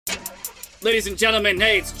Ladies and gentlemen,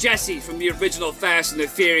 hey, it's Jesse from the original Fast and the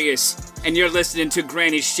Furious, and you're listening to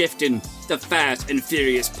Granny Shifting, the Fast and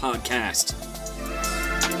Furious podcast.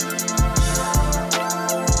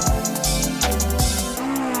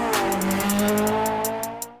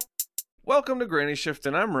 Welcome to Granny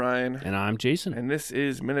Shifting. I'm Ryan. And I'm Jason. And this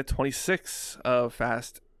is minute 26 of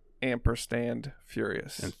Fast Ampersand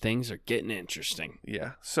Furious. And things are getting interesting.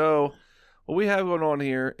 Yeah. So what we have going on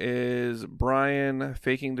here is Brian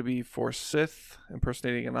faking to be Forsyth,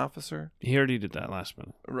 impersonating an officer. He already did that last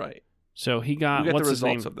minute. Right. So he got, we got what's the his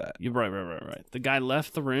name? results of that. You're right. The guy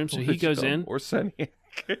left the room, so he goes in. Or Stasiak.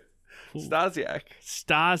 Stasiak.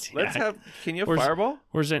 Stasiak. Can you have Fireball?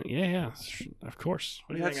 Where's it? Yeah, of course.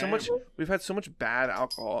 We've had so much bad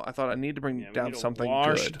alcohol. I thought I need to bring down something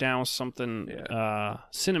wash good. Down something.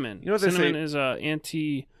 Cinnamon. You know what cinnamon they say? is a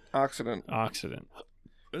antioxidant.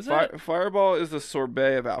 Is it? Fireball is the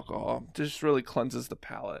sorbet of alcohol. It just really cleanses the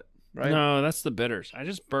palate, right? No, that's the bitters. I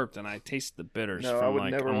just burped and I tasted the bitters from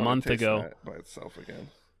like a month ago. That by itself again.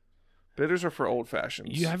 Bitters are for old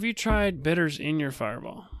fashions. Have you tried bitters in your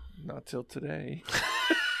Fireball? Not till today.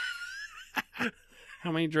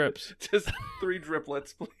 How many drips? Just 3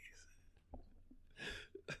 driplets, please.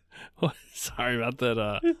 Sorry about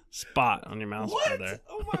that spot on your mouse there.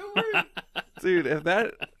 Oh my word, dude! If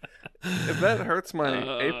that hurts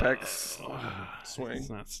my apex swing, it's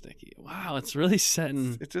not sticky. Wow, it's really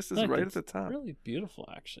setting. It just is right at the top. Really beautiful,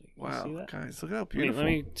 actually. Can wow, you see that? Guys, look how beautiful. Let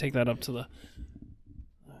me take that up to the.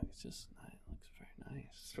 It's just nice. It looks very nice.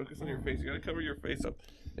 Just focus on your face. You gotta cover your face up.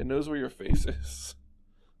 It knows where your face is.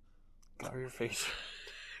 Cover your face.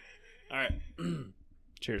 All right.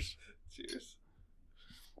 Cheers. Cheers.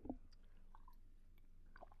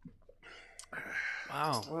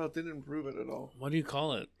 Wow. Well, it didn't improve it at all. What do you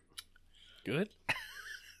call it? Good?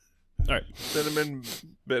 All right. Bitterman.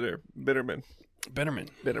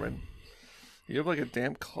 You have like a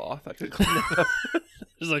damp cloth I could clean it up.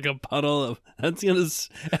 There's like a puddle of... That's going to...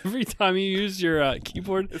 Every time you use your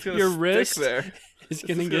keyboard, your wrist... there. It's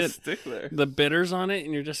going to get stick there. The bitters on it,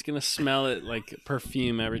 and you're just going to smell it like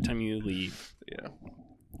perfume every time you leave. Yeah.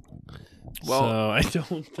 Well, so I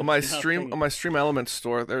don't. On my Stream Elements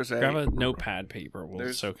store, there's grab a notepad paper.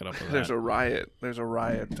 We'll soak it up with There's a riot.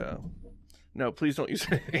 No, please don't use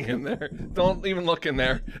anything in there. Don't even look in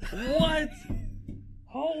there. What?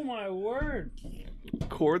 Oh my word!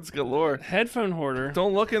 Cords galore. Headphone hoarder.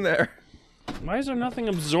 Don't look in there. Why is there nothing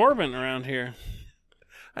absorbent around here?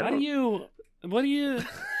 What do you?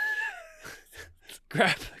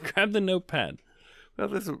 grab the notepad. Well,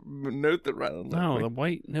 there's a note that right on that. No, the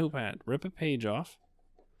white notepad. Rip a page off.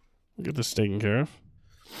 Get this taken care of.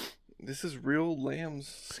 This is real lamb's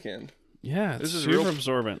skin. Yeah, this is super real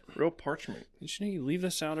absorbent. Real parchment. Did you know you leave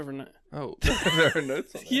this out overnight? Oh, there are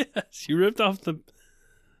notes on it. Yes, you ripped off the...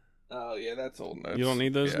 Oh, yeah, that's old notes. You don't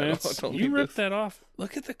need those notes? You ripped that off.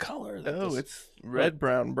 Look at the color. It's red,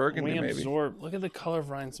 brown, burgundy, maybe. Look at the color of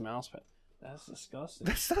Ryan's mouse pad. That's disgusting.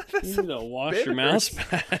 That's you need to wash your mouse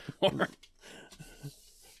pad more.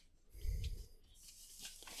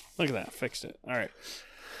 Look at that. Fixed it. All right.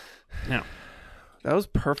 Now. That was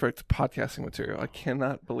perfect podcasting material. I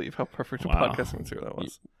cannot believe how perfect podcasting material that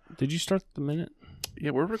was. Did you start the minute?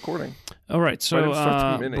 Yeah, we're recording. All right. So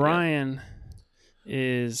Brian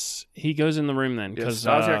he goes in the room then because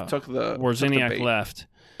Stasiak took the Warziniak left.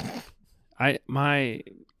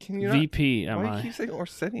 VP. Why do you keep saying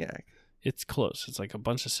Warziniak? It's close. It's like a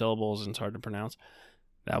bunch of syllables and it's hard to pronounce.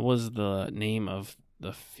 That was the name of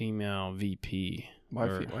the female VP.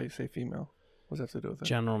 Why you say female? What does that have to do with that?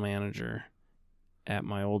 General manager at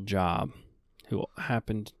my old job, who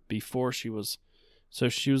happened before she was... So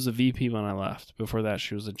she was the VP when I left. Before that,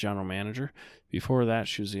 she was the general manager. Before that,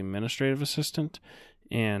 she was the administrative assistant.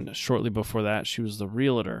 And shortly before that, she was the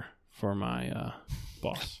realtor for my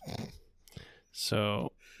boss.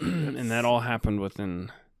 So, and that all happened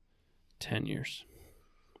within 10 years.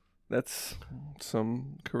 That's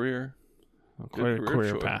some career. Quite a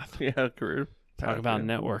career path. Yeah, career path. Talk about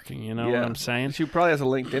networking, you know what I'm saying? She probably has a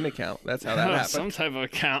LinkedIn account. That's how that happened. Some type of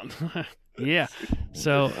account. Yeah.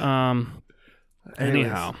 So,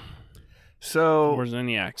 anyhow. So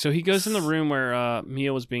Warziniak. So he goes in the room where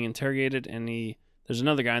Mia was being interrogated, and there's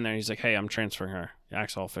another guy in there. And he's like, "Hey, I'm transferring her." He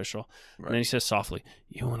acts all official, right. And then he says softly,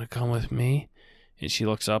 "You want to come with me?" And she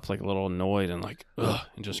looks up like a little annoyed and like, ugh,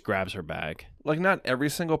 and just grabs her bag. Like not every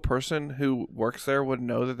single person who works there would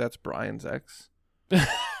know that that's Brian's ex.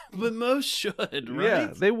 But most should, right? Yeah,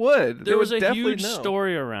 they would. There was a huge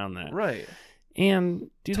story around that. Right. And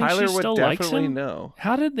do you think Tyler she still would likes definitely him? know.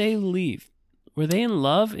 How did they leave? Were they in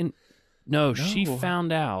love? No, she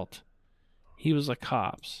found out he was a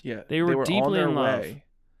cops. Yeah. They were deeply on their in love. way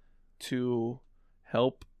to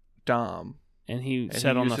help Dom. And he And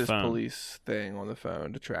said he on used the his phone. police thing on the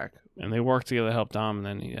phone to track. And they worked together to help Dom, and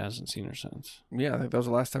then he hasn't seen her since. Yeah, I think that was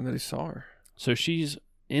the last time that he saw her. So she's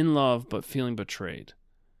in love but feeling betrayed.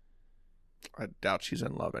 I doubt she's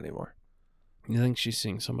in love anymore. You think she's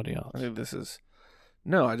seeing somebody else? I think this is...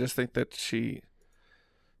 No, I just think that she...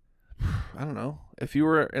 I don't know. If you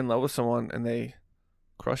were in love with someone and they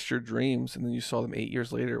crushed your dreams and then you saw them 8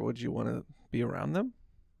 years later, would you want to be around them?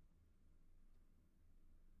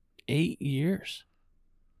 8 years?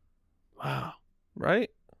 Wow. Right?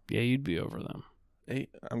 Yeah, you'd be over them. 8,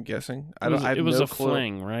 I'm guessing. It was no a clue.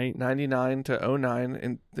 fling, right? 99 to 09,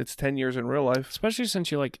 and it's 10 years in real life. Especially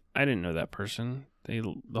since you're like, I didn't know that person. The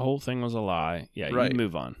whole thing was a lie. Yeah, Right. you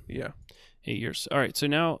move on. Yeah. 8 years. All right, so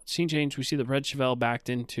now scene change. We see the red Chevelle backed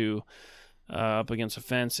into up against a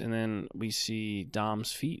fence, and then we see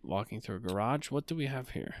Dom's feet walking through a garage. What do we have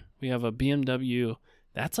here? We have a BMW.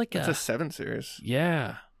 That's like It's a 7 Series.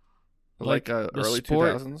 Yeah. Like the early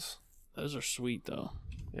sport- 2000s. Those are sweet, though.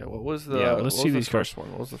 Yeah, what was the Yeah, let's what see was these the first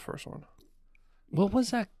one? What was the first one? What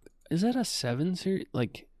was that? Is that a 7 Series?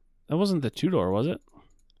 Like, that wasn't the 2-door, was it?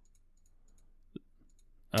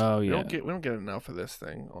 Oh, yeah. We don't get enough of this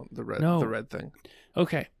thing on the No. red thing.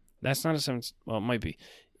 Okay, that's not a 7. Well, it might be.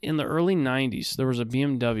 In the early 90s, there was a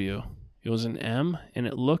BMW. It was an M, and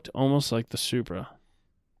it looked almost like the Supra.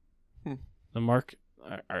 The mark.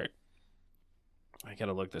 All right. I got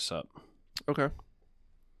to look this up. Okay.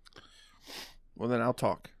 Well, then I'll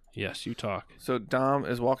talk. Yes, you talk. So Dom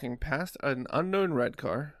is walking past an unknown red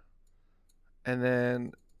car, and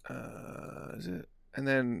then and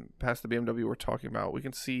then past the BMW we're talking about. We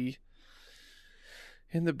can see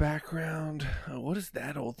in the background, what is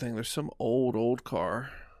that old thing? There's some old car,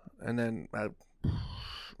 and then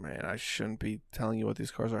man, I shouldn't be telling you what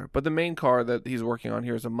these cars are. But the main car that he's working on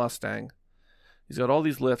here is a Mustang. He's got all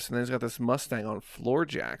these lifts, and then he's got this Mustang on floor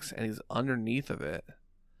jacks, and he's underneath of it.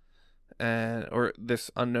 Or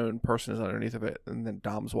this unknown person is underneath of it, and then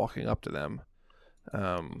Dom's walking up to them.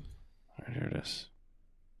 Right, here it is.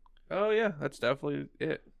 Oh yeah, that's definitely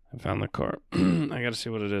it. I found the car. I got to see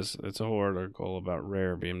what it is. It's a whole article about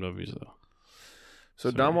rare BMWs, though.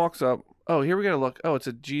 So Dom walks up. Oh, here we gotta look. Oh, it's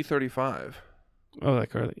a G35. Oh, that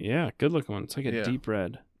car. Yeah, good looking one. It's like a deep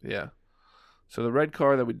red. Yeah. So the red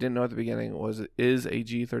car that we didn't know at the beginning is a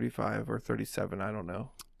G35 or 37. I don't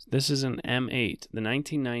know. This is an M8, the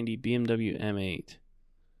 1990 BMW M8,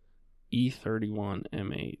 E31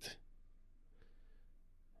 M8.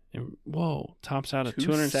 And, whoa, tops out at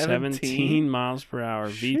 217 miles per hour,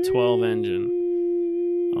 V12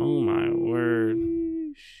 engine. Oh my word.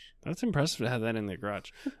 That's impressive to have that in the garage.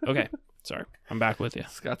 Okay, sorry. I'm back with you.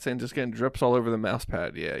 Scott's saying just getting drips all over the mouse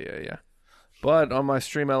pad. Yeah. But on my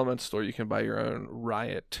Stream Elements store, you can buy your own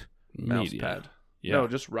Riot mouse pad. Yeah. No,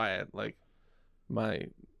 just Riot, like my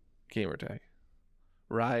gamer tag.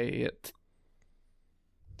 Riot.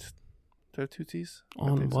 Do I have 2 T's?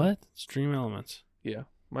 On what? Stream Elements. Yeah,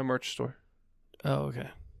 my merch store. Oh, okay.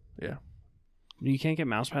 Yeah. You can't get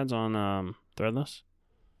mouse pads on Threadless?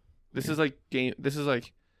 This is like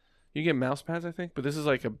you get mouse pads, I think, but this is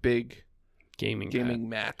like a big gaming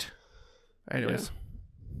mat. Anyways.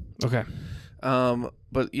 Yeah. Okay.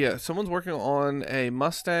 But yeah, someone's working on a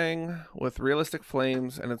Mustang with realistic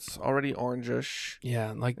flames, and it's already orangish.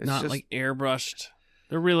 Yeah, like It's not just- like airbrushed.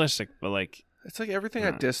 They're realistic, but like It's like everything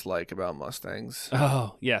I dislike about Mustangs.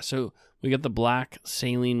 oh yeah. So we got the black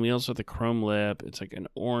saline wheels with the chrome lip. It's like an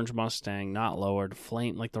orange Mustang, not lowered.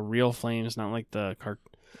 Flame, like the real flames, not like the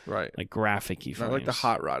Right. like graphic-y flames. Not like the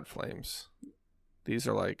hot rod flames. These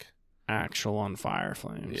are like actual on fire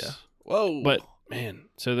flames. Yeah. Whoa. But man,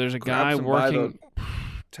 so there's a guy grabs him by working. the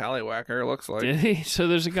tallywhacker, it looks like. Did he? So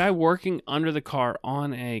there's a guy working under the car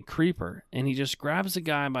on a creeper, and he just grabs the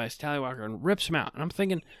guy by his tallywhacker and rips him out. And I'm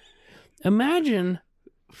thinking, imagine.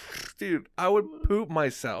 Dude, I would poop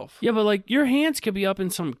myself. Yeah, but like your hands could be up in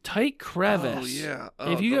some tight crevice. Oh, yeah.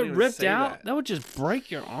 If you get ripped out, that would just break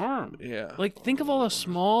your arm. Yeah. Like think of all the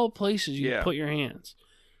small places you Yeah. put your hands.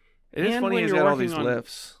 It is and funny when he's you're got all working these on-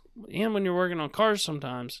 lifts. And when you're working on cars,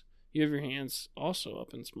 sometimes you have your hands also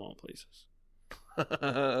up in small places.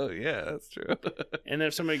 Yeah, that's true. And then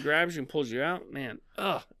if somebody grabs you and pulls you out, man,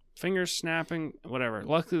 fingers snapping, whatever.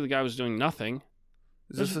 Luckily, the guy was doing nothing.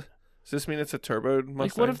 Does this mean it's a turbo Mustang?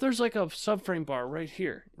 Like, what if there's like a subframe bar right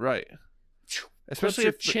here? Right. Especially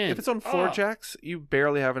your if chin. it's on floor Oh. jacks, you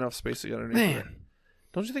barely have enough space to get underneath it. Man,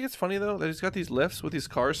 Don't you think it's funny though that he's got these lifts with these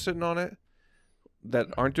cars sitting on it that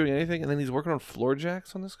aren't doing anything, and then he's working on floor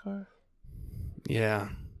jacks on this car? yeah.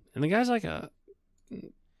 And the guy's like a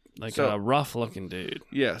rough looking dude.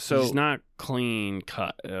 Yeah. So he's not clean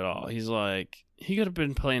cut at all. He's like He could have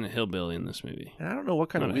been playing a hillbilly in this movie. And I don't know what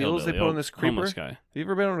kind Not of a wheels they hillbilly, put on old this creeper. homeless guy. Have you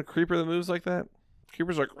ever been on a creeper that moves like that?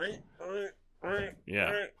 Creeper's like,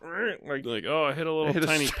 Yeah. like Like, oh, I hit a little hit a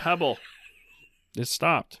tiny st- pebble. It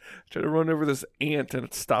stopped. tried to run over this ant and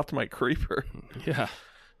it stopped my creeper. Yeah.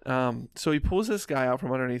 So he pulls this guy out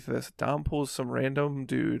from underneath this. Dom pulls some random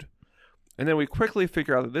dude, and then we quickly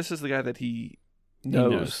figure out that this is the guy that he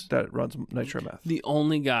knows that runs Nitro Meth. The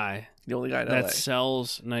only guy The only guy in that LA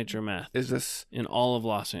sells nitro meth is this in all of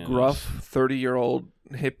Los Angeles. gruff 30-year-old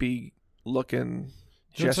hippie looking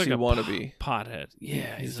He looks Jesse like a wannabe. pothead.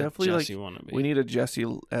 Yeah, He's he's definitely a like- Jesse wannabe. We need a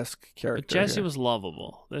Jesse-esque character. But Jesse here. was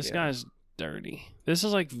lovable. This Yeah. guy's dirty. This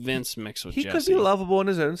is like Vince mixed with He Jesse. could be lovable in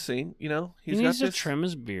his own scene, you know. He He's needs got to this. trim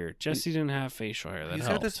his beard. Jesse didn't have facial hair. That He's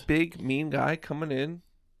helped. got this big mean guy coming in,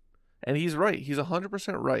 and he's right. He's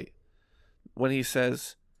 100% right when he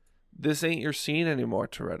says, "This ain't your scene anymore,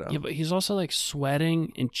 Toretto." Yeah, but he's also like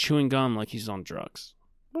sweating and chewing gum like he's on drugs.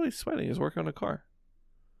 Well, he's sweating. He's working on a car.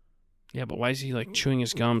 Yeah, but why is he like chewing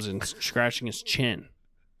his gums and scratching his chin?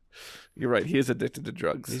 You're right. He is addicted to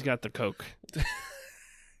drugs. He's got the coke.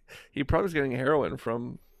 He probably was getting heroin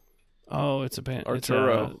from. Oh, it's a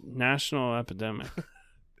Arturo. national epidemic.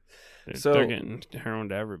 So- They're getting heroin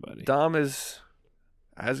to everybody. Dom is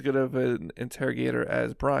as good of an interrogator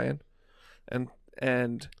as Brian,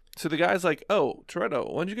 and so the guy's like, "Oh,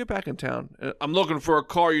 Toretto, when'd you get back in town?" I'm looking for a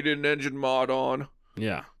car you did an engine mod on.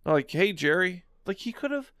 Yeah. I'm like, hey, Jerry, like he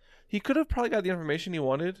could have probably got the information he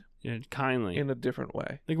wanted Yeah, kindly. in a different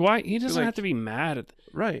way. Like, why? He doesn't like- have to be mad at.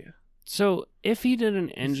 Right. So, if he did an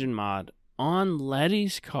engine mod on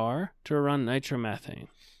Letty's car to run nitromethane,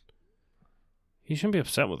 he shouldn't be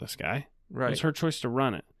upset with this guy. Right. It's her choice to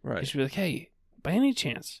run it. He Right. should be like, hey, by any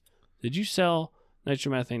chance, did you sell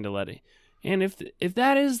nitromethane to Letty? And if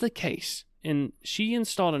that is the case, and she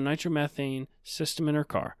installed a nitromethane system in her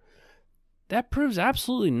car, that proves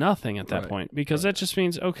absolutely nothing at that Right, point, because that just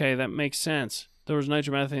means, okay, that makes sense. There was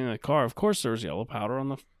nitromethane in the car. Of course there was yellow powder on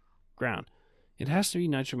the ground. It has to be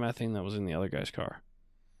nitromethane that was in the other guy's car.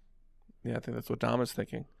 Yeah, I think that's what Dom is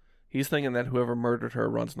thinking. He's thinking that whoever murdered her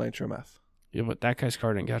runs nitrometh. Yeah, but that guy's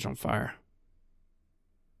car didn't catch on fire.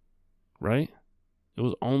 Right? It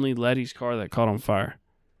was only Letty's car that caught on fire.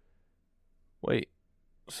 Wait.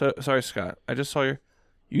 So sorry, Scott. I just saw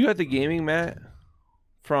you got the gaming mat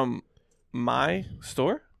from my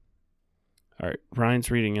store? All right,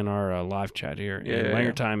 Ryan's reading in our live chat here. Yeah, and yeah, Wanger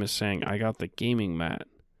yeah. Time is saying, I got the gaming mat.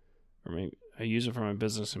 Or maybe I use it for my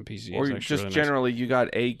business and PC. Or It's you actually just really nice. generally you got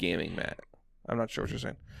a gaming mat. I'm not sure what you're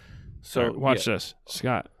saying. So All right, watch yeah, this.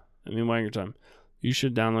 Scott, Wanger Time. You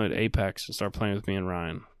should download Apex and start playing with me and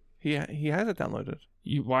Ryan. he has it downloaded.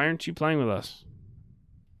 Why aren't you playing with us?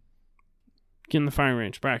 Get in the firing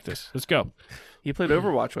range. Practice. Let's go. He played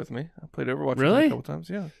Overwatch with me. I played Overwatch with Really? him a couple times.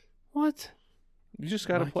 Yeah. What? You just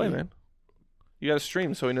got to Lucky. play, man. You got to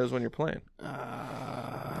stream so he knows when you're playing.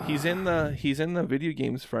 He's in the video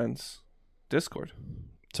games friends Discord.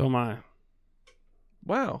 So am I.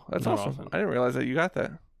 Wow, that's Not awesome. often. I didn't realize that you got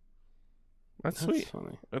that. That's sweet.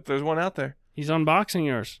 Funny. If there's one out there. He's unboxing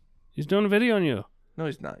yours. He's doing a video on you. No,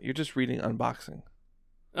 he's not. You're just reading unboxing.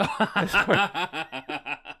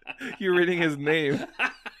 You're reading his name.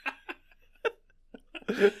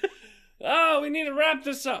 Oh, we need to wrap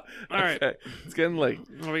this up. All right. Okay. It's getting late.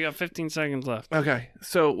 Well, we got 15 seconds left. Okay.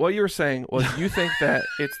 So what you were saying was you think that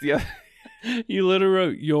it's the other. You literally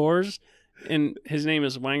wrote yours, and his name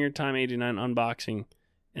is Wanger Time 89 Unboxing,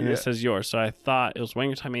 and Yeah. it says yours. So I thought it was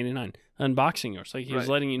Wanger Time 89 Unboxing yours. Like he was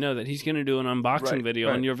Right. letting you know that he's going to do an unboxing Right, video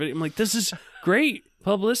on right. your video. I'm like, this is great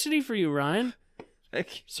publicity for you, Ryan.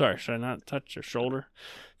 Thank you. Sorry, should I not touch your shoulder?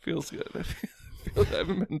 Feels good. I feel like I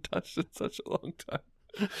haven't been touched in such a long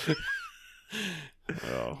time.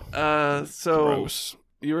 Oh, So gross.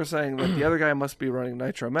 you were saying that the other guy must be running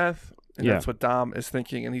nitro meth, and Yeah. that's what Dom is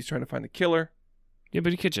thinking, and he's trying to find the killer. Yeah,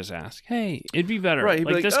 but he could just ask, hey, it'd be better. Right, he'd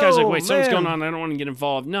be Like, like, this guy's like, "Oh, wait, something's man." going on. I don't want to get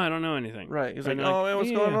involved. No, I don't know anything. Right. He's Right, like, and oh, man, what's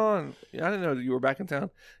yeah. going on? Yeah, I didn't know that you were back in town.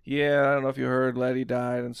 Yeah, I don't know if you heard Letty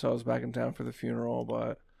died, and so I was back in town for the funeral,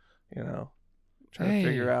 but, you know, trying to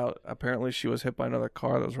figure Hey. out. Apparently, she was hit by another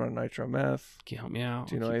car that was running nitro meth. Can you help me out?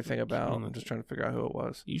 Do you know Keep- anything keep about? on I'm the- just trying to figure out who it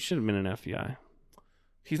was. You should have been an FBI.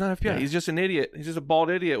 He's not FBI. Yeah. He's just an idiot. He's just a bald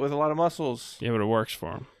idiot with a lot of muscles. Yeah, but it works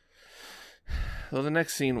for him. Well, the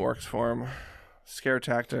next scene works for him. Scare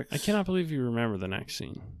tactics. I cannot believe you remember the next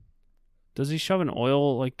scene. Does he shove an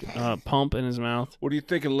oil pump in his mouth? What are you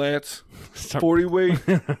thinking, Lance? Start- 40 weight?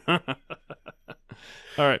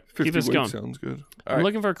 All right, 50 keep us weight going. sounds good. I'm All right.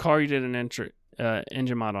 looking for a car you did an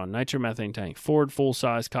engine mod on. Nitromethane tank. Ford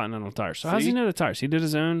full-size Continental tires. So how does he See? know the tires? He did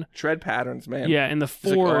his own. Tread patterns, man. Yeah, and the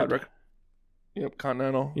He's like, oh, Ford. I'd rec- Yep,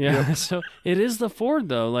 Continental. Yeah. Yep. So it is the Ford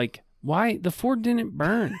though. Like, why the Ford didn't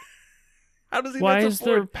burn? How does he? Why that's is a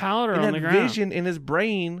there Ford? powder In on that the ground? vision in his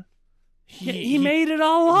brain. He made it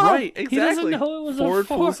all up. Right, exactly. He doesn't know it was Ford a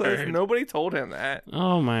Ford. full-size. Nobody told him that.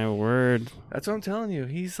 Oh my word! That's what I'm telling you.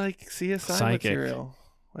 He's like CSI Psychic. material.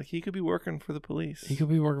 Like he could be working for the police. He could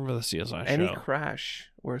be working for the CSI Any show. crash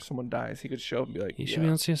where someone dies, he could show up and be like, He should be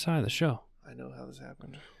on CSI, the show. I know how this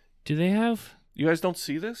happened. Do they have? You guys don't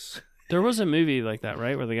see this? There was a movie like that,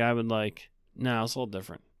 right? Where the guy would like, no, it's a little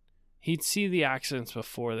different. He'd see the accidents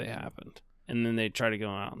before they happened, and then they'd try to go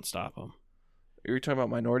out and stop them. Are you talking about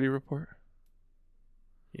Minority Report?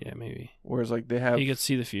 Yeah, maybe. Whereas like they have He could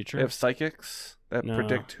see the future. they have psychics that No.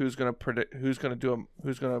 predict who's gonna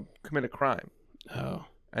commit a crime. Oh,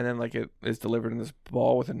 And then like it is delivered in this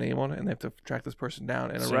ball with a name on it, and they have to track this person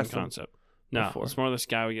down and same arrest them. concept. No, before. it's more this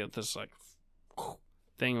guy would get this like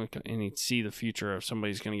thing, and he'd see the future of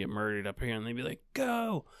somebody's gonna get murdered up here, and they'd be like,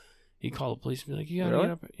 "Go!" He'd call the police and be like, "You gotta Really?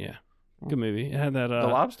 get up." Yeah, good movie. It had that The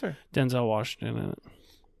Lobster. Denzel Washington in it.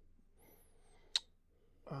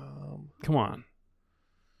 Come on,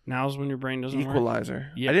 now's when your brain doesn't work.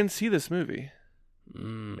 Equalizer. Yeah. I didn't see this movie.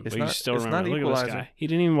 But It's you not- still it's remember. not Look at this Equalizer. guy. He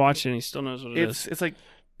didn't even watch it, and he still knows what it is. It's like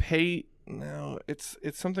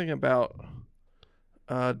it's something about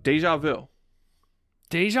deja vu.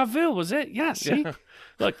 Deja Vu, was it? Yeah, see? Yeah.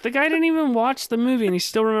 Look, the guy didn't even watch the movie, and he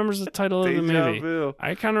still remembers the title of the Deja movie. vu.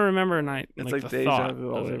 I kind of remember, and I It's like like the deja thought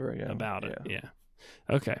vu all of it, over again. about it. Yeah.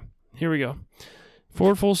 Yeah. Okay, here we go.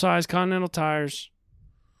 Ford full-size Continental tires.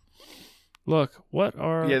 Look, what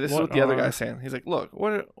are... Yeah, this is what the other are- guy's saying. He's like, "Look,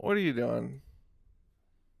 what are you doing?"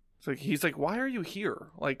 He's like, "Why are you here?"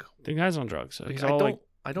 Like, The guy's on drugs, so he's I all don't like,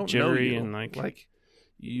 I don't know jittery you. and, like,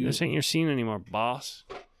 you. this ain't your scene anymore, boss.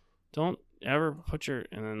 Don't ever put your...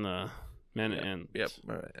 And then the minute ends. Yep.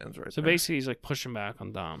 All right, ends right So there. basically, he's like pushing back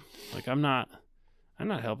on Dom. Like, I'm not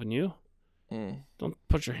helping you. Mm. Don't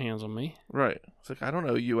put your hands on me. Right. It's like, I don't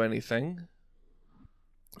owe you anything.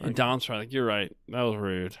 And Dom's probably like, you're right. That was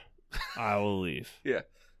rude. I will leave. Yeah.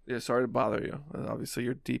 Yeah. Sorry to bother you. And obviously,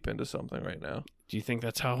 you're deep into something right now. Do you think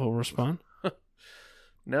that's how he'll respond?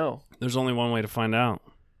 No. There's only one way to find out.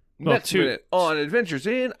 Well, Next two. minute on Adventures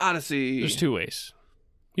in Odyssey. There's two ways.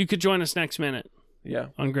 You could join us next minute Yeah.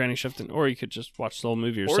 on Granny Shifting, or you could just watch the whole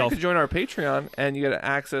movie Or you yourself, could join our Patreon and you get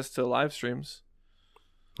access to live streams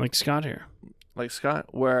like Scott here. like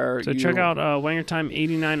Scott, where So you check out Wanger Time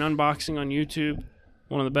 89 Unboxing on YouTube.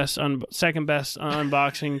 One of the best, second best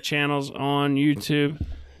unboxing channels on YouTube.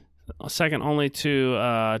 Second only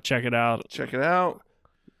to Check It Out. Check it out.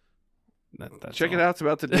 That's Check all. it out's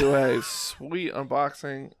about to do a sweet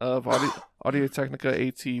unboxing of Audio Technica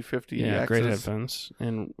AT50 Yeah, Axis. great headphones,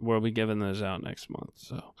 and we'll be giving those out next month.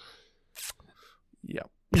 So, Yep.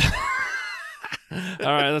 all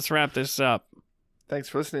right, let's wrap this up. Thanks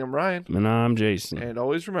for listening. I'm Ryan. And I'm Jason. And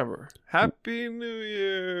always remember, Happy New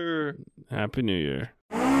Year. Happy New Year.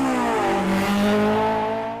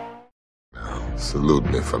 Salute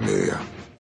me, familia.